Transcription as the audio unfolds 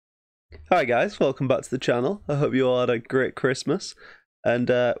Hi guys, welcome back to the channel. I hope you all had a great Christmas. And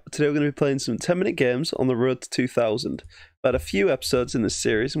today we're going to be playing some 10-minute games on the road to 2000. We've had a few episodes in this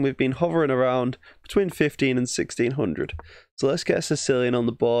series and we've been hovering around between 15 and 1600. So let's get a Sicilian on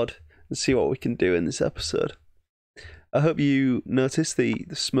the board and see what we can do in this episode. I hope you notice the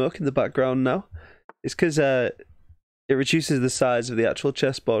smoke in the background now. It's because it reduces the size of the actual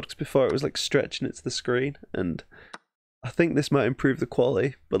chessboard, because before it was like stretching it to the screen, and I think this might improve the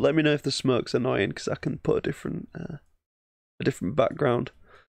quality, but let me know if the smoke's annoying because I can put a different background.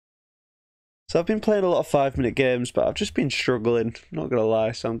 So I've been playing a lot of 5-minute games, but I've just been struggling, not gonna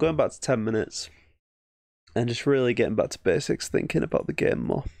lie, so I'm going back to 10 minutes and just really getting back to basics, thinking about the game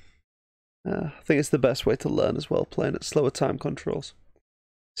more. I think it's the best way to learn as well, playing at slower time controls.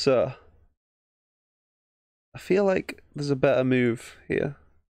 So I feel like there's a better move here.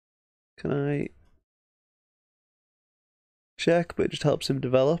 Can I check, but it just helps him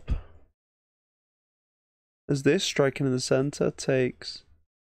develop? As this, striking in the center takes,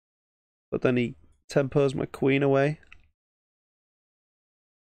 but then he tempos my queen away.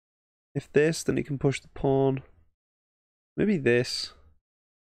 If this, then he can push the pawn. Maybe this.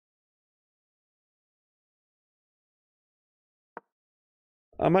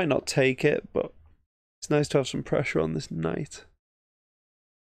 I might not take it, but it's nice to have some pressure on this knight.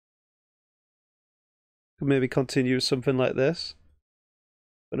 Could maybe continue with something like this.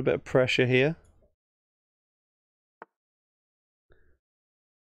 Put a bit of pressure here.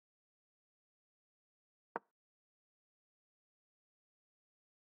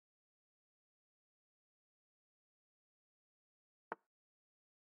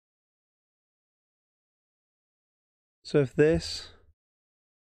 So if this,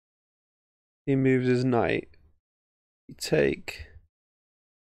 he moves his knight, you take,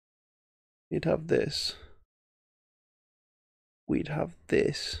 you'd have this. We'd have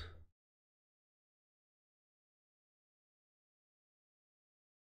this.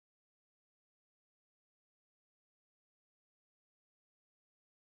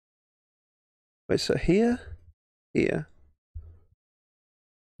 Wait, so here, here,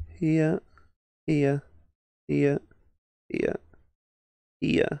 here, here, here, here,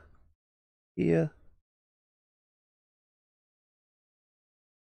 here, here.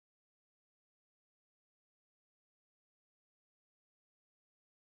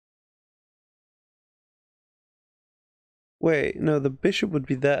 Wait, no, the bishop would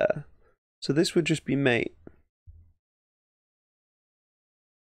be there. So this would just be mate.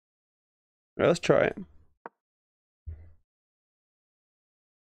 Right, let's try it.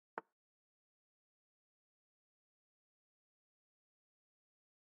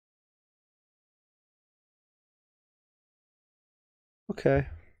 Okay.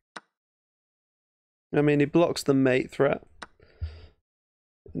 I mean, he blocks the mate threat.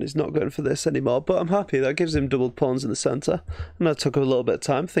 And he's not going for this anymore, but I'm happy. That gives him doubled pawns in the centre. And that took a little bit of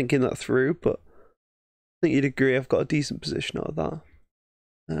time thinking that through, but I think you'd agree I've got a decent position out of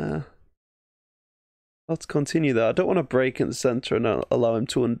that. Let's continue that. I don't want to break in the centre and allow him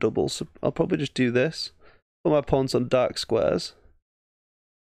to undouble, so I'll probably just do this. Put my pawns on dark squares.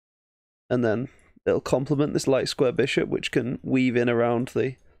 And then it'll complement this light square bishop, which can weave in around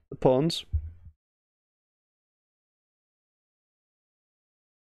the pawns.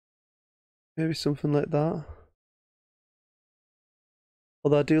 Maybe something like that.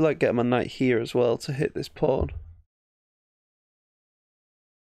 Although I do like getting my knight here as well to hit this pawn.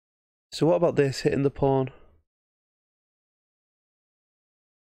 So what about this, hitting the pawn?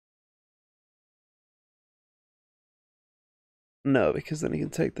 No, because then he can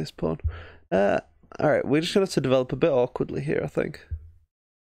take this pawn. Alright, we're just going to have to develop a bit awkwardly here, I think.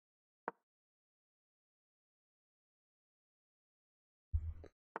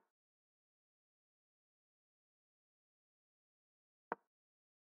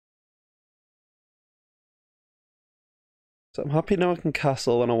 So I'm happy now I can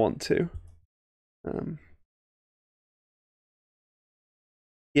castle when I want to.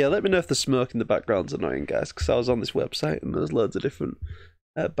 Yeah, let me know if the smoke in the background's annoying, guys, because I was on this website and there's loads of different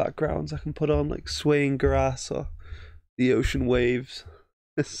backgrounds I can put on, like swaying grass or the ocean waves.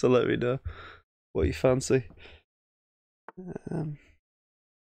 So let me know what you fancy.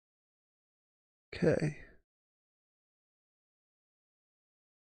 Okay.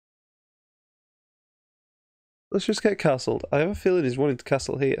 Let's just get castled. I have a feeling he's wanting to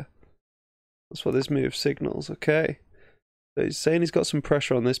castle here. That's what this move signals. Okay. So he's saying he's got some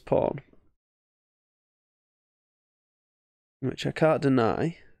pressure on this pawn, which I can't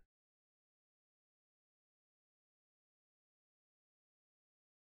deny.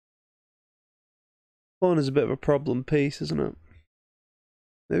 Pawn is a bit of a problem piece, isn't it?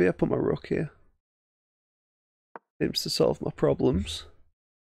 Maybe I put my rook here. Seems to solve my problems.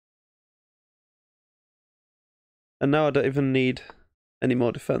 And now I don't even need any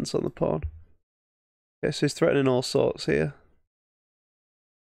more defense on the pawn. Okay, so he's threatening all sorts here.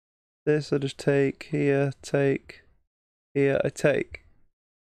 This I just take, here, I take.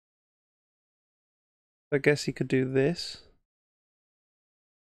 I guess he could do this.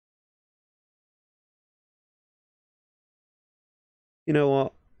 You know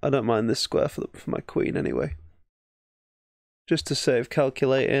what? I don't mind this square for my queen anyway. Just to save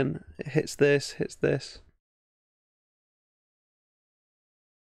calculating, it hits this, hits this.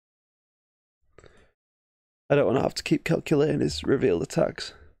 I don't want to have to keep calculating his revealed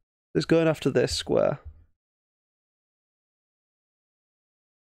attacks. He's going after this square.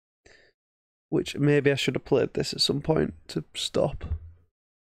 Which maybe I should have played this at some point to stop.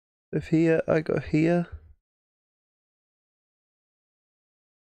 If here, I go here.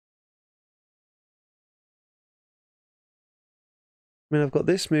 I mean, I've got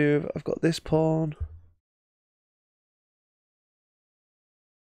this move, I've got this pawn.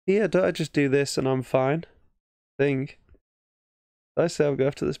 Here, don't I just do this and I'm fine? I think. Did I say I'll go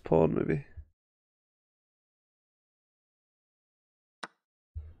after this pawn, maybe?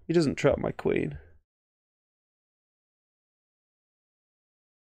 He doesn't trap my queen.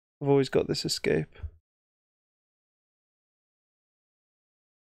 I've always got this escape.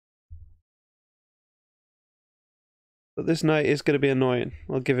 But this knight is going to be annoying.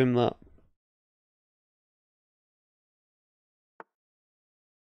 I'll give him that.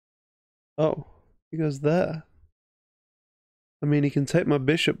 Oh, he goes there. I mean, he can take my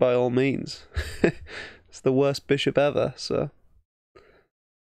bishop by all means. It's the worst bishop ever, so...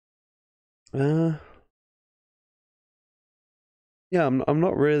 yeah, I'm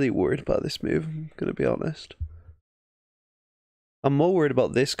not really worried about this move, I'm gonna be honest. I'm more worried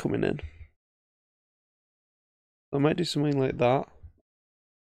about this coming in. I might do something like that.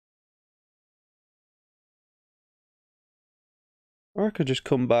 Or I could just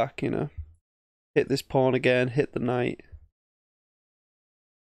come back, you know. Hit this pawn again, hit the knight.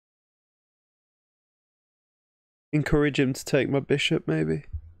 Encourage him to take my bishop, maybe.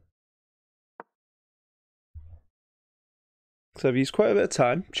 So I've used quite a bit of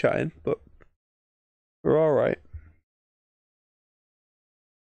time chatting, but we're alright.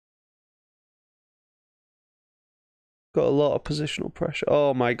 Got a lot of positional pressure.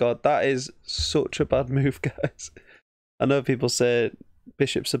 Oh my god, that is such a bad move, guys. I know people say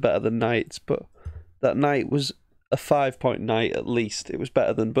bishops are better than knights, but that knight was a 5-point knight at least. It was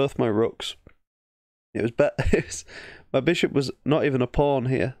better than both my rooks. It was better. My bishop was not even a pawn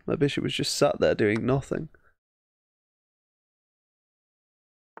here. My bishop was just sat there doing nothing.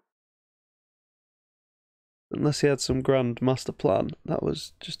 Unless he had some grand master plan. That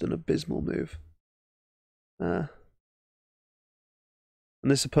was just an abysmal move. And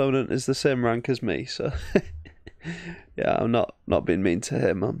this opponent is the same rank as me, so... yeah, I'm not being mean to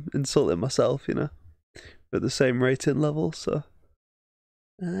him. I'm insulting myself, you know. We're at the same rating level, so...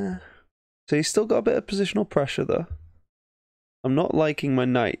 so he's still got a bit of positional pressure, though. I'm not liking my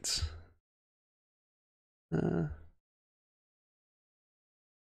knights. Maybe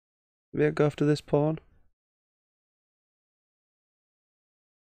I'll go after this pawn.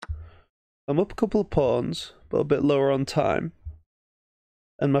 I'm up a couple of pawns, but a bit lower on time.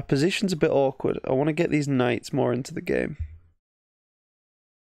 And my position's a bit awkward. I want to get these knights more into the game.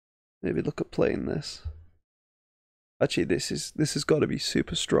 Maybe look at playing this. Actually, this has got to be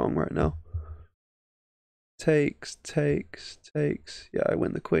super strong right now. Takes. Yeah, I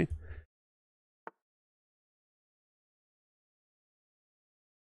win the queen.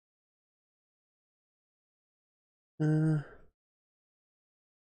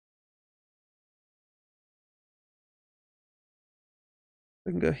 I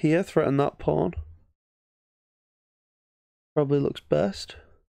can go here, threaten that pawn. Probably looks best.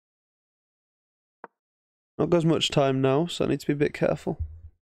 Not got as much time now, so I need to be a bit careful.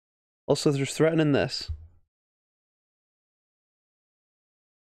 Also, they're threatening this.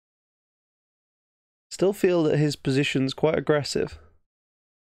 Still feel that his position's quite aggressive.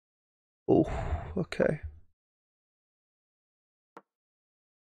 Oh, okay.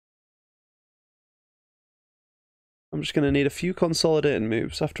 I'm just going to need a few consolidating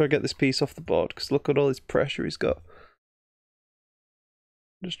moves after I get this piece off the board, because look at all this pressure he's got.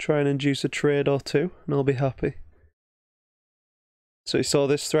 Just try and induce a trade or two, and I'll be happy. So he saw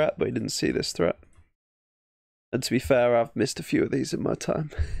this threat, but he didn't see this threat. And to be fair, I've missed a few of these in my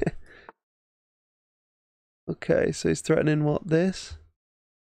time. Okay, so he's threatening what, this?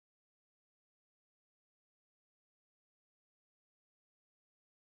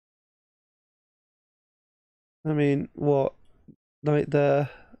 I mean, what? Right there.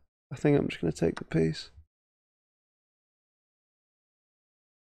 I think I'm just going to take the piece.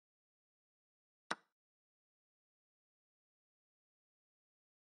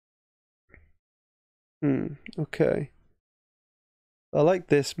 Okay. I like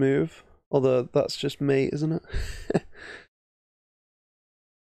this move, although that's just mate, isn't it?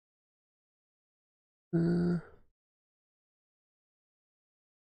 uh,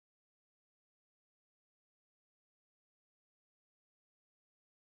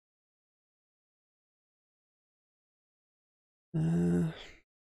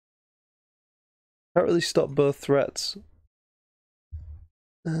 can't really stop both threats.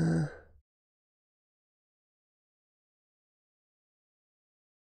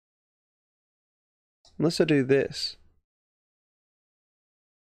 Unless I do this.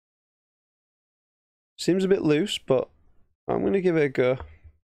 Seems a bit loose, but I'm going to give it a go.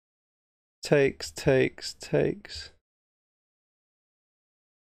 Takes.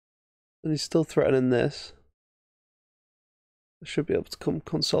 And he's still threatening this. I should be able to come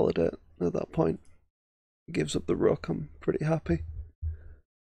consolidate at that point. He gives up the rook. I'm pretty happy.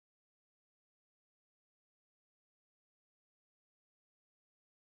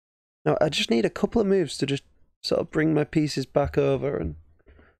 Now, I just need a couple of moves to just sort of bring my pieces back over and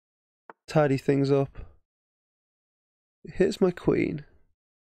tidy things up. Here's my queen.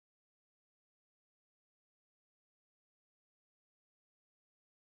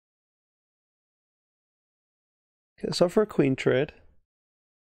 Okay, let's offer a queen trade.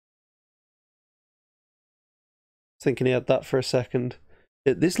 Thinking he had that for a second.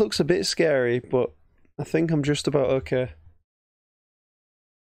 This looks a bit scary, but I think I'm just about okay.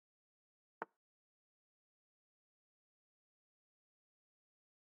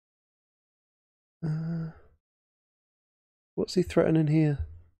 What's he threatening here?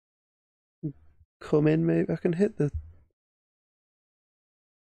 Come in, maybe I can hit the...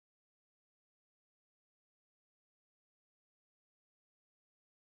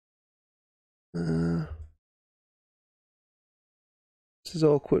 this is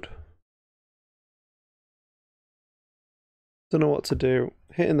awkward. Don't know what to do.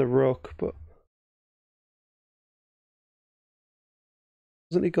 Hitting the rook, but...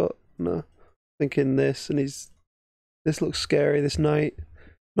 Hasn't he got... No. Thinking this, and he's... This looks scary, this knight.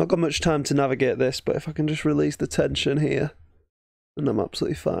 Not got much time to navigate this, but if I can just release the tension here, then I'm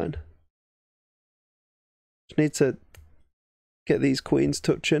absolutely fine. Just need to get these queens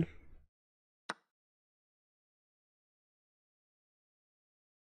touching.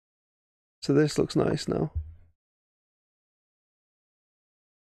 So this looks nice now.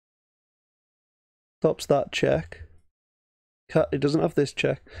 Stops that check. He doesn't have this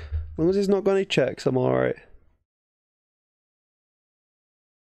check. As long as he's not got any checks, I'm alright.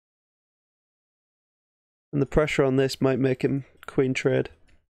 And the pressure on this might make him queen trade.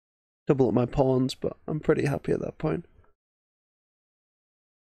 Double up my pawns, but I'm pretty happy at that point.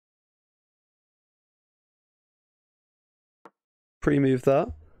 Pre-move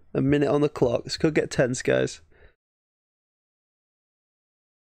that. A minute on the clock. This could get tense, guys.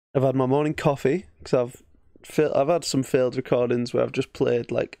 I've had my morning coffee because I've had some failed recordings where I've just played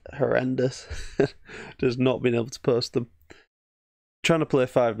like horrendous. Just not been able to post them. Trying to play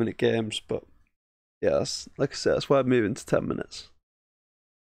 5-minute games, but yeah, like I said, that's why I'm moving to 10 minutes.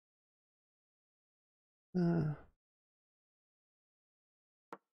 Don't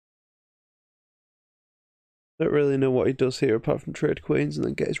really know what he does here apart from trade queens and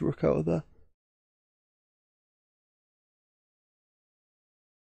then get his rook out of there.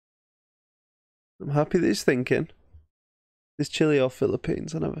 I'm happy that he's thinking. Is Chile or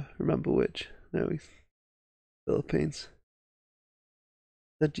Philippines? I never remember which. No, Philippines.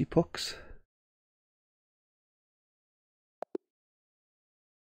 Veggie pucks.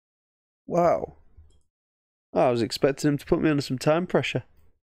 Wow. I was expecting him to put me under some time pressure.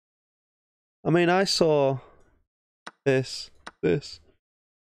 I mean, I saw this,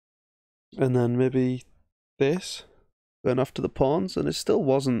 and then maybe this, going after the pawns, and it still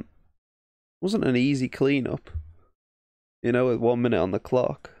wasn't an easy cleanup. You know, with 1 minute on the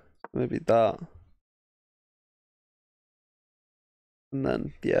clock. Maybe that. And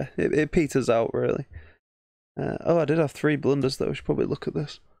then, yeah, it peters out, really. Oh, I did have 3 blunders, though. I should probably look at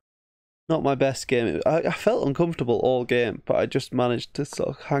this. Not my best game. I felt uncomfortable all game, but I just managed to sort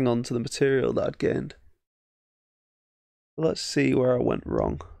of hang on to the material that I'd gained. Let's see where I went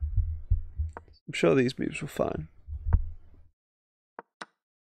wrong. I'm sure these moves were fine.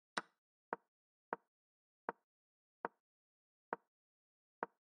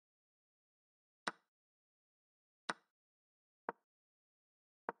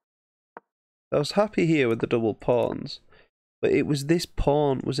 I was happy here with the double pawns, but it was this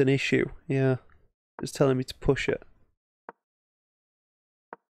pawn was an issue. Yeah, it was telling me to push it.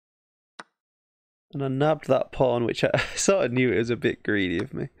 And I nabbed that pawn, which I sort of knew it was a bit greedy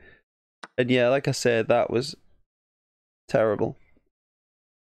of me. And yeah, like I said, that was terrible.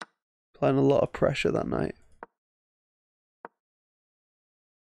 Applying a lot of pressure that night.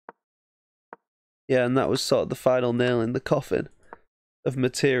 Yeah, and that was sort of the final nail in the coffin of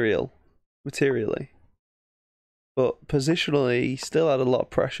materially. But positionally, he still had a lot of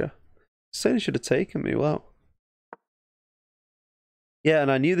pressure. Saying he should have taken me, wow. Yeah, and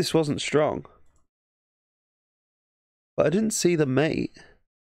I knew this wasn't strong. But I didn't see the mate.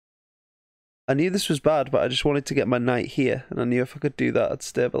 I knew this was bad, but I just wanted to get my knight here. And I knew if I could do that, I'd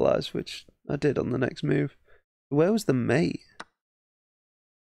stabilize, which I did on the next move. Where was the mate?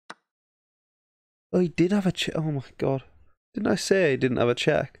 Oh, he did have a check. Oh my god. Didn't I say he didn't have a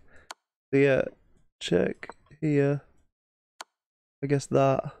check? Yeah, check here. I guess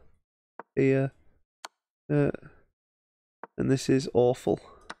that. Here. And this is awful.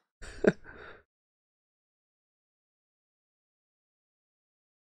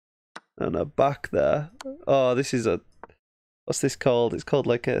 And a back there. Oh, this is a... What's this called? It's called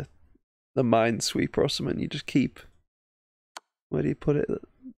like a minesweeper or something. You just keep... Where do you put it?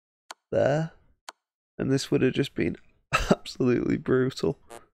 There. And this would have just been absolutely brutal.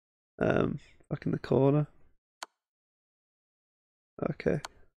 Back in the corner. Okay.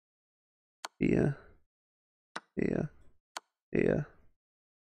 Here. Here. Here.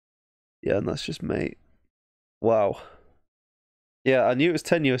 Yeah, and that's just mate. Wow. Yeah, I knew it was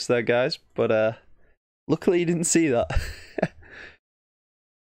tenuous there, guys, but luckily you didn't see that.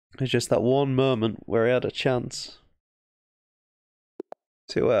 It's just that one moment where he had a chance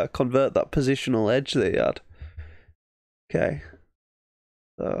to convert that positional edge that he had. Okay.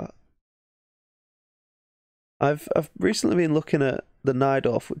 So I've recently been looking at the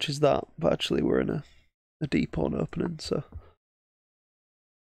Najdorf, which is that, but actually we're in a d-pawn opening, so...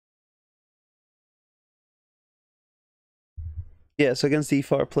 Yeah, so against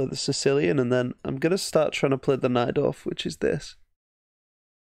e4 I play the Sicilian, and then I'm going to start trying to play the Najdorf, which is this.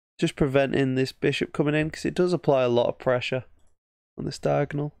 Just preventing this bishop coming in, because it does apply a lot of pressure on this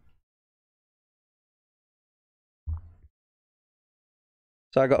diagonal.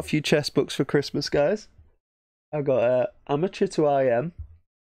 So I got a few chess books for Christmas, guys. I got Amateur to IM.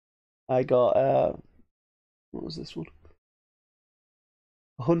 I got, what was this one?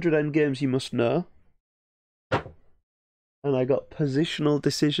 100 endgames you must know. And I got positional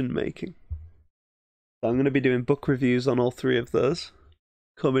decision making. So I'm going to be doing book reviews on all three of those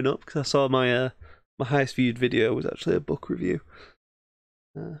coming up, because I saw my my highest viewed video was actually a book review.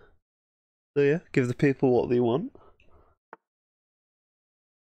 So yeah, give the people what they want.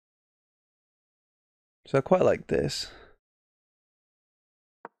 So I quite like this.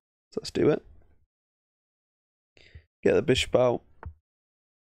 So let's do it. Get the bishop out.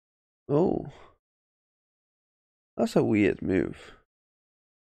 Oh. That's a weird move.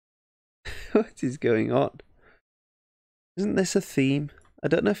 What is going on? Isn't this a theme? I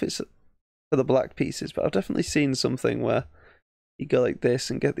don't know if it's for the black pieces, but I've definitely seen something where you go like this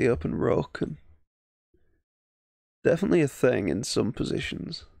and get the open rook, and definitely a thing in some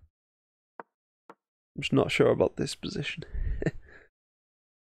positions. I'm just not sure about this position.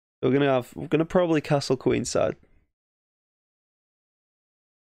 We're gonna probably castle queenside.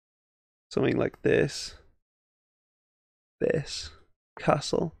 Something like this. This.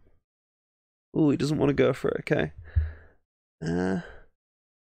 Castle. Ooh, he doesn't want to go for it, okay.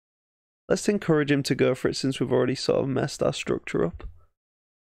 Let's encourage him to go for it, since we've already sort of messed our structure up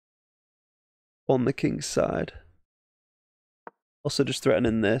on the king's side. Also just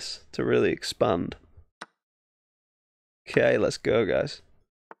threatening this to really expand. Okay, let's go, guys.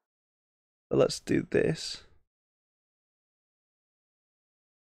 So let's do this.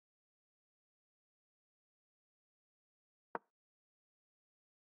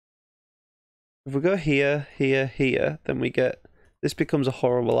 If we go here, here, here, then we get... This becomes a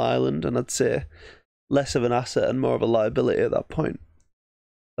horrible island, and I'd say less of an asset and more of a liability at that point.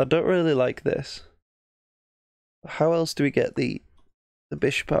 I don't really like this. How else do we get the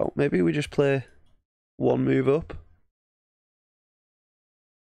bishop out? Maybe we just play one move up.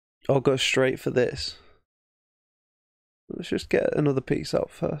 Or go straight for this. Let's just get another piece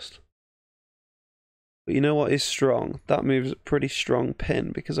out first. But you know what is strong? That move's a pretty strong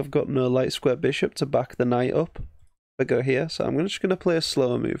pin, because I've got no light square bishop to back the knight up. If I go here, so I'm just going to play a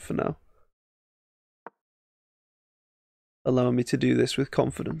slower move for now. Allow me to do this with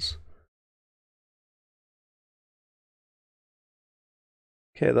confidence.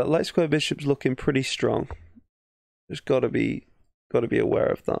 Okay, that light square bishop's looking pretty strong. Just gotta be aware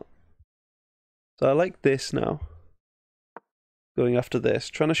of that. So I like this now. Going after this,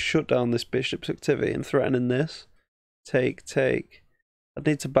 trying to shut down this bishop's activity and threatening this. Take. I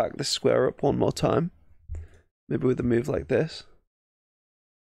need to back this square up one more time. Maybe with a move like this.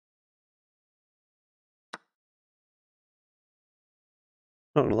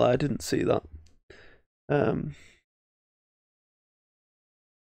 Not gonna lie, I didn't see that.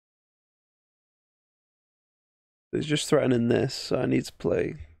 He's just threatening this, so I need to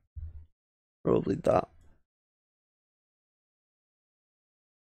play probably that.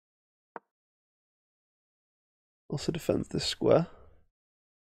 Also defends this square.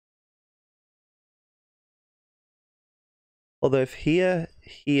 Although if here,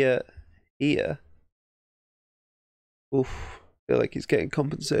 oof, I feel like he's getting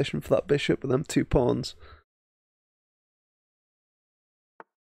compensation for that bishop with them 2 pawns.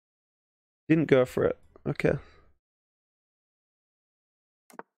 Didn't go for it. Okay.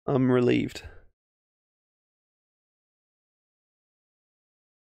 I'm relieved.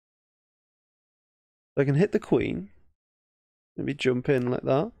 I can hit the queen. Maybe jump in like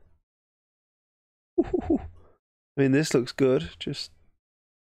that. Ooh. I mean, this looks good. Just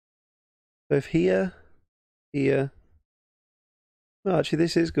both here. No, actually,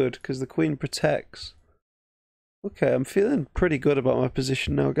 this is good because the queen protects. Okay, I'm feeling pretty good about my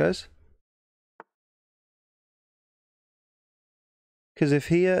position now, guys. Because if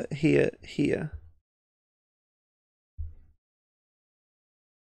here.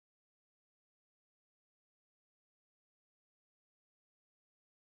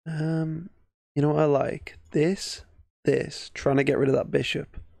 You know what I like? This, trying to get rid of that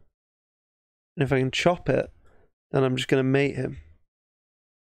bishop. And if I can chop it, then I'm just going to mate him.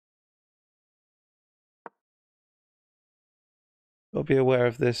 I'll be aware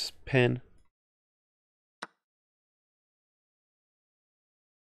of this pin.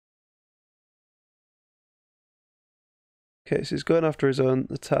 Okay, so he's going after his own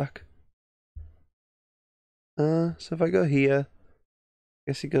attack. So if I go here,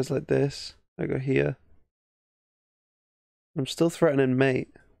 I guess he goes like this. I go here. I'm still threatening mate.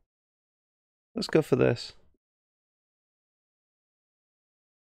 Let's go for this.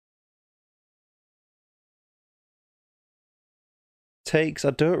 Takes. I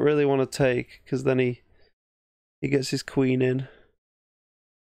don't really want to take because then he gets his queen in.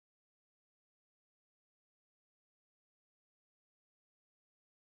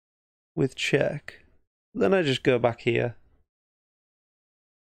 With check. Then I just go back here.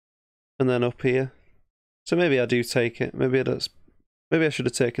 And then up here. So maybe I do take it. Maybe I should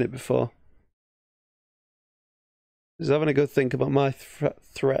have taken it before. Just having a good think about my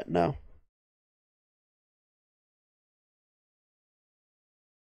threat now.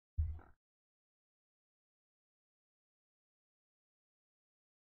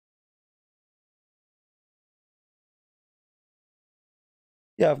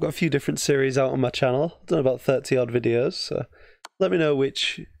 Yeah, I've got a few different series out on my channel. I've done about 30 odd videos, so let me know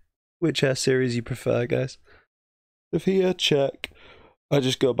which series you prefer, guys. If here, check, I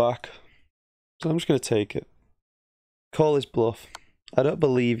just go back. So I'm just going to take it. Call his bluff. I don't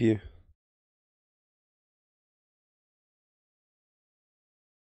believe you.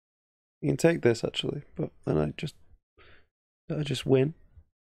 You can take this, actually, but then I just win.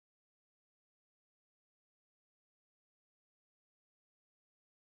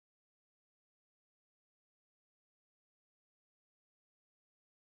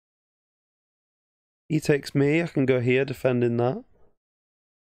 He takes me, I can go here defending that.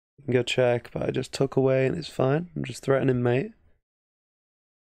 I can go check, but I just took away and it's fine. I'm just threatening mate.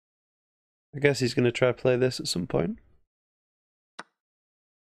 I guess he's going to try to play this at some point.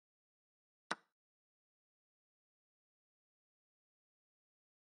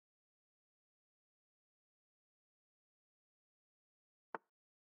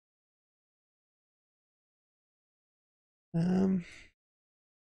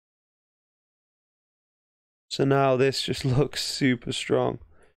 So now this just looks super strong.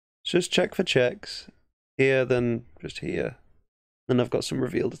 Just check for checks. Here, then just here. Then I've got some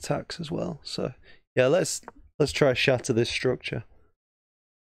revealed attacks as well. So yeah, let's try shatter this structure.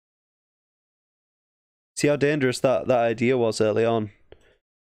 See how dangerous that idea was early on.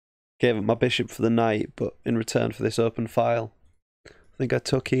 Gave up my bishop for the knight, but in return for this open file. I think I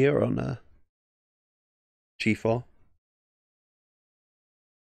took here on g4.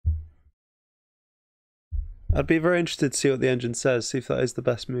 I'd be very interested to see what the engine says, see if that is the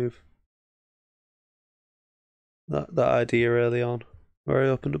best move. That idea early on, where I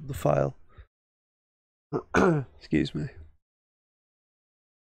opened up the file. Excuse me.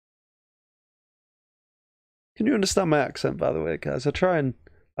 Can you understand my accent, by the way, guys?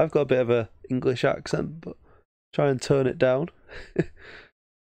 I've got a bit of a English accent, but try and tone it down.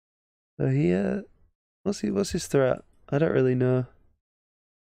 So here, what's his threat? I don't really know.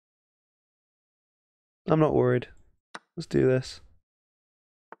 I'm not worried. Let's do this.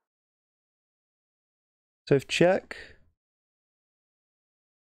 So if check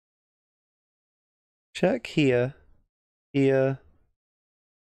here, here.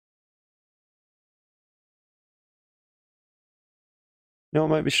 You know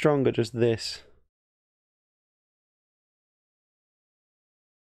what might be stronger? Just this.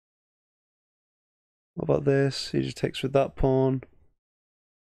 What about this? He just takes with that pawn.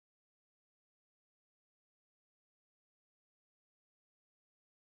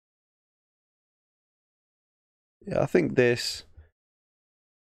 Yeah, I think this.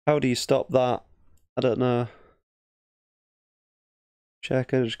 How do you stop that? I don't know.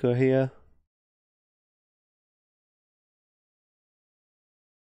 Check and just go here.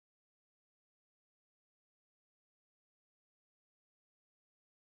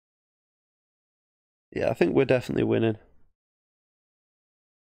 Yeah, I think we're definitely winning.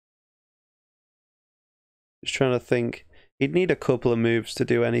 Just trying to think. He'd need a couple of moves to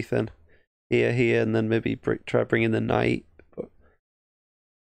do anything. Here, and then maybe try bringing the knight. But...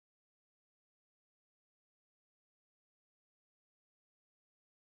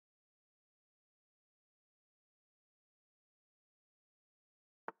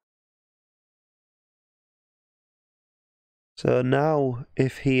 So now,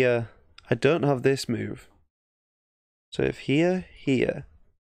 if here, I don't have this move. So if here, and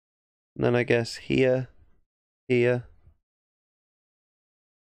then I guess here, and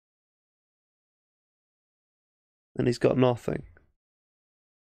he's got nothing.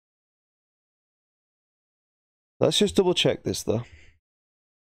 Let's just double check this though.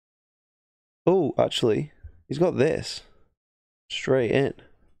 Oh, actually, he's got this straight in,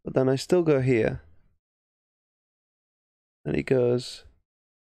 but then I still go here. And he goes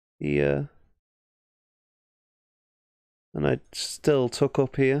here. And I still took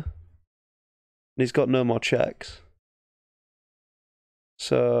up here. And he's got no more checks.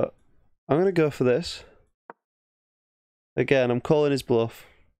 So I'm going to go for this. Again, I'm calling his bluff.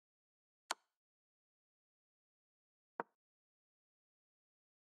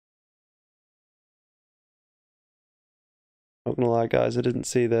 Not gonna lie, guys, I didn't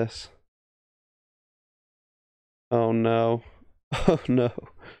see this. Oh no. Oh no.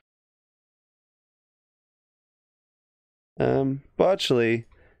 But actually,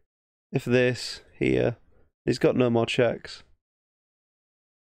 if this here, he's got no more checks.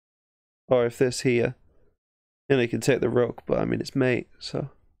 Or if this here, you know, he can take the rook, but I mean, it's mate, so.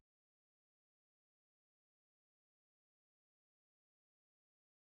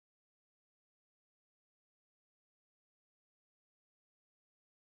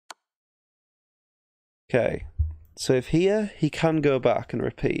 Okay, so if here, he can go back and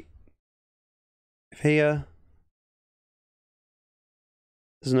repeat. If here,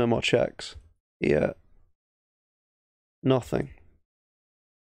 there's no more checks. Here, nothing.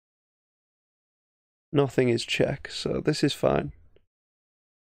 Nothing is check, so this is fine.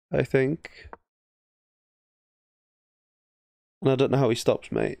 I think. And I don't know how he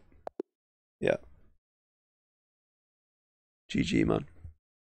stops, mate. Yeah. GG, man.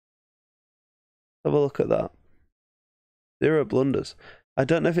 Have a look at that. 0 blunders. I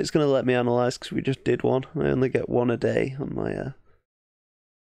don't know if it's going to let me analyse because we just did one. I only get one a day on my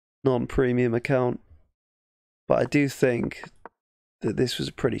non-premium account. But I do think that this was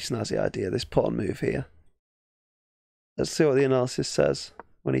a pretty snazzy idea, this pawn move here. Let's see what the analysis says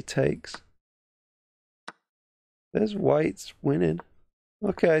when he takes. There's white's winning.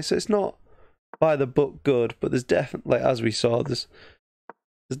 Okay, so it's not by the book good, but there's definitely, like as we saw, there's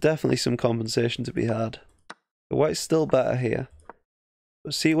definitely some compensation to be had. The white's still better here.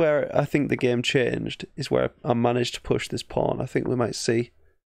 But see where I think the game changed is where I managed to push this pawn. I think we might see.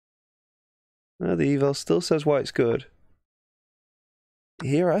 No, the eval still says white's good.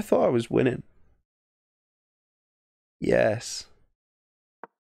 Here I thought I was winning. Yes.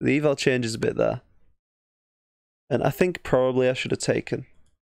 The eval changes a bit there. And I think probably I should have taken.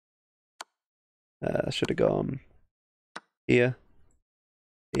 I should have gone here,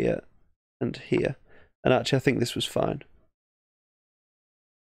 here, and here. And actually I think this was fine.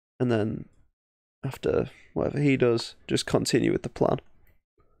 And then after whatever he does, just continue with the plan.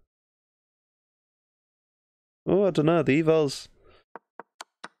 Oh, I don't know, the evals.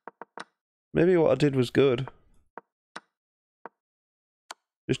 Maybe what I did was good.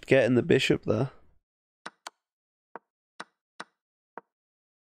 Just getting the bishop there.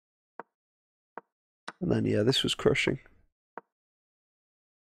 And then, yeah, this was crushing.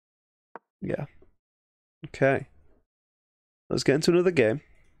 Yeah. Okay. Let's get into another game.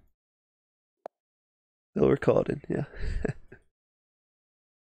 Still recording, yeah.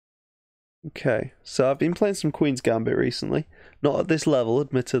 Okay, so I've been playing some Queen's Gambit recently. Not at this level,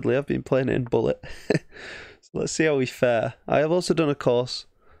 admittedly. I've been playing it in Bullet. So let's see how we fare. I have also done a course,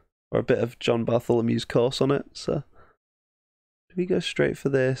 or a bit of John Bartholomew's course on it, so... Do we go straight for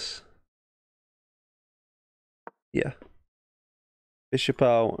this? Yeah. Bishop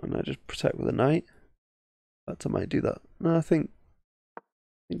out, and I just protect with a knight. In fact, I might do that. No, I think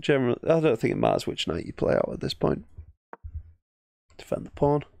generally, I don't think it matters which knight you play out at this point. Defend the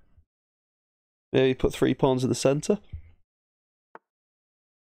pawn. Maybe put 3 pawns in the centre.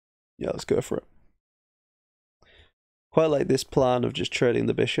 Yeah, let's go for it. Quite like this plan of just trading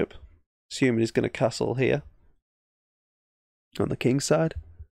the bishop, assuming he's going to castle here on the king's side.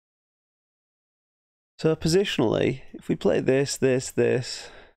 So positionally, if we play this,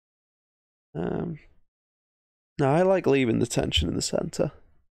 now I like leaving the tension in the centre.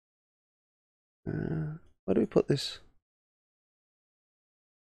 Where do we put this?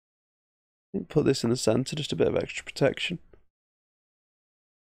 I think put this in the centre, just a bit of extra protection.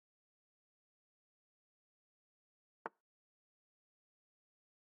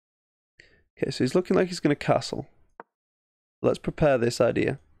 Okay, so he's looking like he's going to castle. Let's prepare this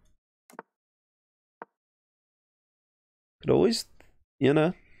idea. Could always, you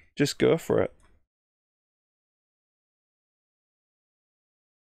know, just go for it.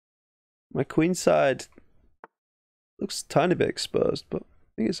 My queen side looks a tiny bit exposed, but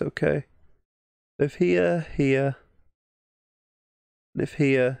I think it's okay. If here, and if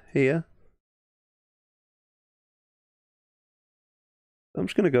here. I'm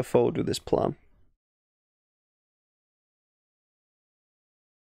just going to go forward with this plan.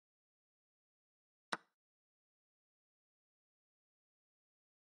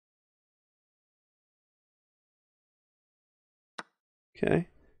 Okay.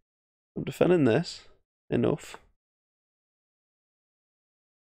 I'm defending this. Enough.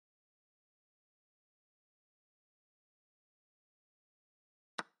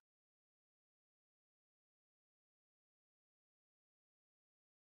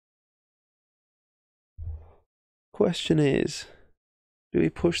 Question is, do we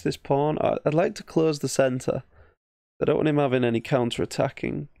push this pawn? I'd like to close the centre. I don't want him having any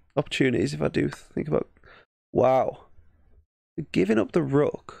counter-attacking opportunities if I do think about... Wow. Giving up the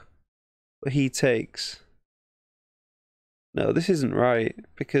rook, but he takes... No, this isn't right,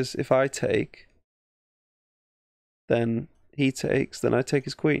 because if I take, then he takes, then I take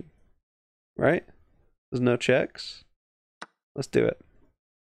his queen. Right? There's no checks. Let's do it.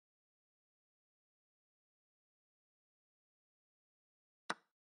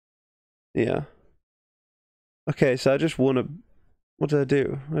 Yeah. Okay, so I just won a... What did I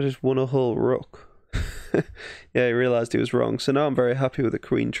do? I just won a whole rook. Yeah, I realised he was wrong. So now I'm very happy with the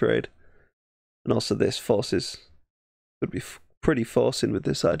queen trade. And also this forces... Would be pretty forcing with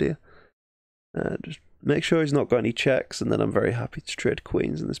this idea. Just make sure he's not got any checks, and then I'm very happy to trade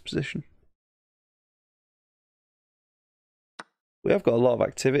queens in this position. We have got a lot of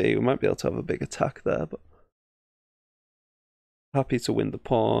activity. We might be able to have a big attack there, but... Happy to win the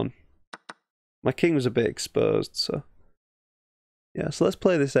pawn. My king was a bit exposed, so... Yeah, so let's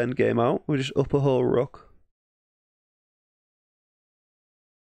play this endgame out. We'll just up a whole rook.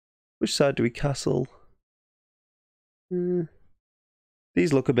 Which side do we castle?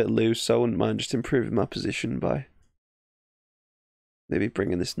 These look a bit loose, so I wouldn't mind just improving my position by maybe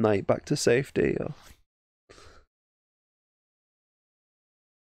bringing this knight back to safety. Or...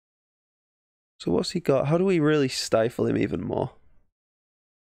 So what's he got? How do we really stifle him even more?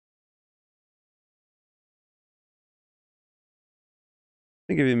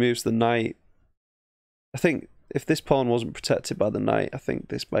 I think if he moves the knight... I think if this pawn wasn't protected by the knight, I think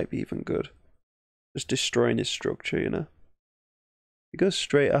this might be even good. Just destroying his structure, you know. He goes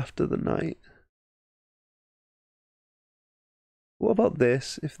straight after the knight. What about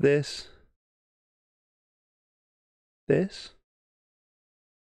this? If this... This?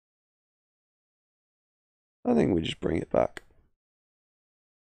 I think we just bring it back.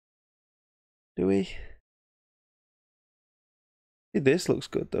 Do we? This looks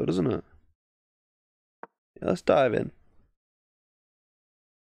good though, doesn't it? Yeah, let's dive in.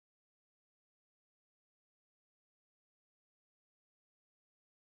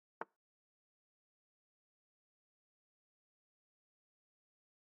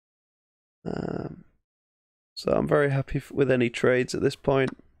 So I'm very happy with any trades at this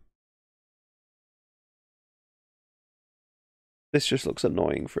point. This just looks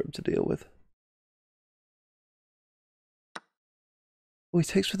annoying for him to deal with. Oh, he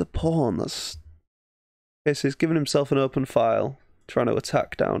takes with the pawn. That's okay. So he's giving himself an open file, trying to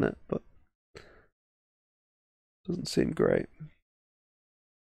attack down it, but doesn't seem great.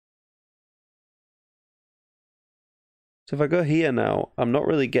 So if I go here now, I'm not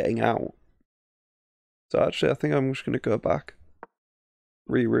really getting out. So actually, I think I'm just going to go back.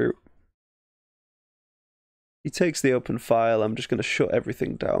 Reroute. He takes the open file. I'm just going to shut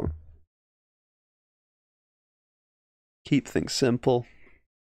everything down. Keep things simple.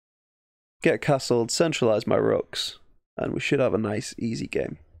 Get castled, centralize my rooks, and we should have a nice, easy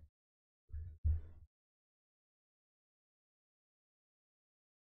game.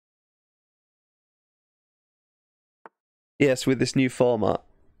 Yes, with this new format,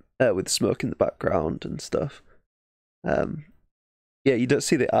 with smoke in the background and stuff. Yeah, you don't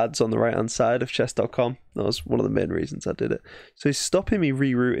see the ads on the right-hand side of chess.com. That was one of the main reasons I did it. So he's stopping me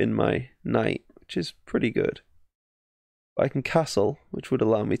rerouting my knight, which is pretty good. But I can castle, which would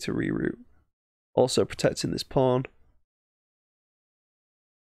allow me to reroute. Also protecting this pawn.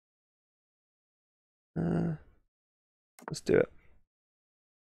 Let's do it.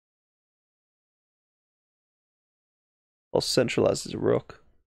 I'll centralize as a rook.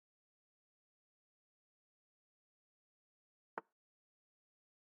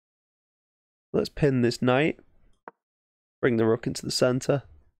 Let's pin this knight. Bring the rook into the center.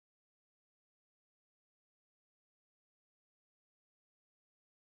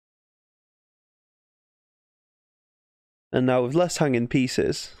 And now with less hanging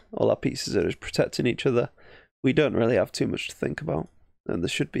pieces, all our pieces are just protecting each other, we don't really have too much to think about. And there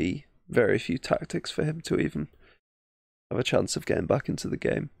should be very few tactics for him to even have a chance of getting back into the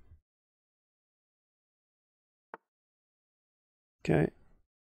game. Okay.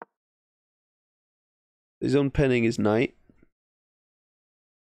 He's unpinning his knight.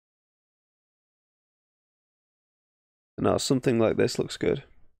 And now something like this looks good.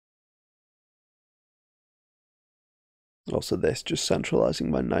 Also this, just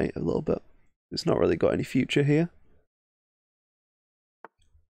centralizing my knight a little bit. It's not really got any future here.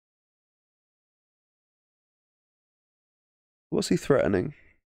 What's he threatening?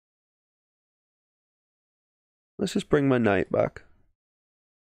 Let's just bring my knight back.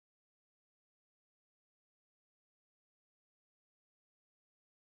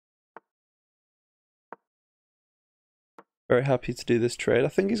 Very happy to do this trade. I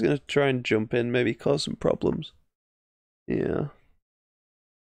think he's going to try and jump in, maybe cause some problems. Yeah.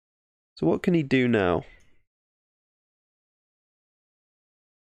 So what can he do now?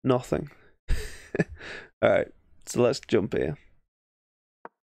 Nothing. Alright, so let's jump here.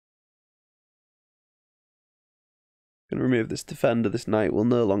 Gonna remove this defender. This knight will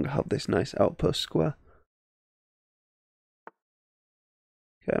no longer have this nice outpost square.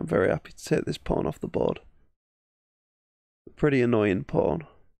 Okay, I'm very happy to take this pawn off the board. A pretty annoying pawn.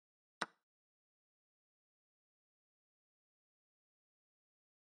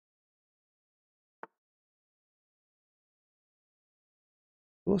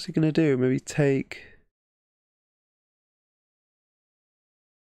 What's he gonna do? Maybe take...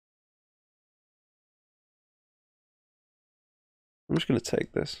 I'm just gonna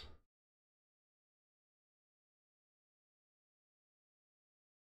take this.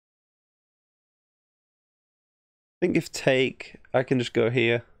 I think if take, I can just go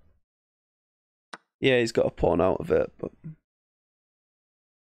here. Yeah, he's got a pawn out of it, but...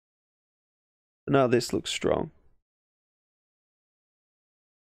 now this looks strong.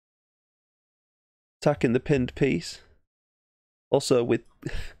 Attacking the pinned piece. Also with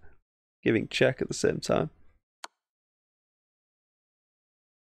giving check at the same time.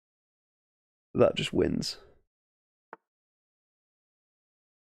 That just wins.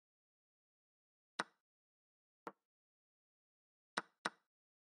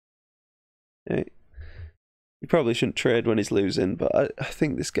 Yeah. You probably shouldn't trade when he's losing, but I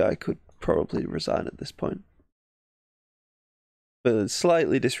think this guy could probably resign at this point. But it's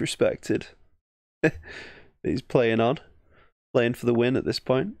slightly disrespected. He's playing for the win at this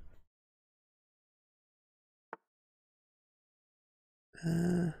point.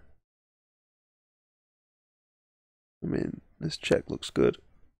 I mean, this check looks good.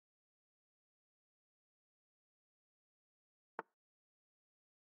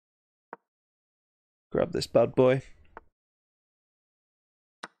 Grab this bad boy.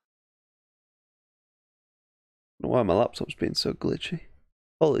 I don't know why my laptop's being so glitchy.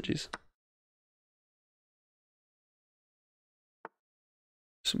 Apologies.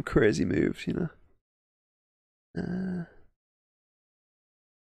 Some crazy moves, you know.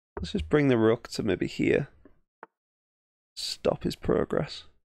 Let's just bring the rook to maybe here. Stop his progress.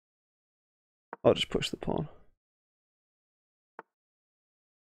 I'll just push the pawn.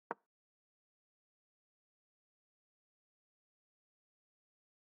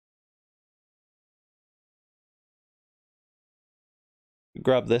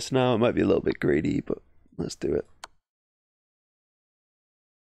 grab this now. It might be a little bit greedy, but let's do it.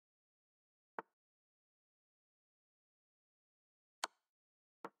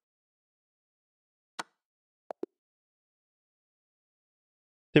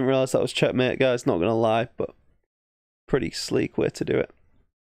 Didn't realise that was checkmate, guys, not gonna lie, but pretty sleek way to do it.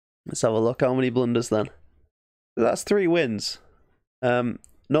 Let's have a look. How many blunders then? That's 3 wins.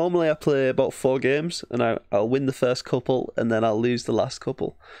 Normally I play about 4 games, and I'll win the first couple, and then I'll lose the last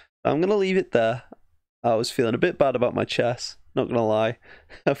couple. I'm gonna leave it there. I was feeling a bit bad about my chess, not gonna lie.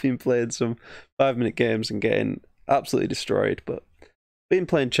 I've been playing some 5-minute games and getting absolutely destroyed, but been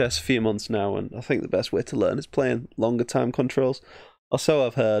playing chess a few months now, and I think the best way to learn is playing longer time controls. Or so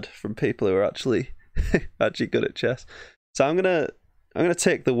I've heard from people who are actually good at chess. So I'm gonna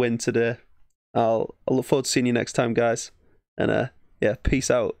take the win today. I'll look forward to seeing you next time, guys. And yeah,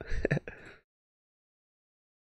 peace out.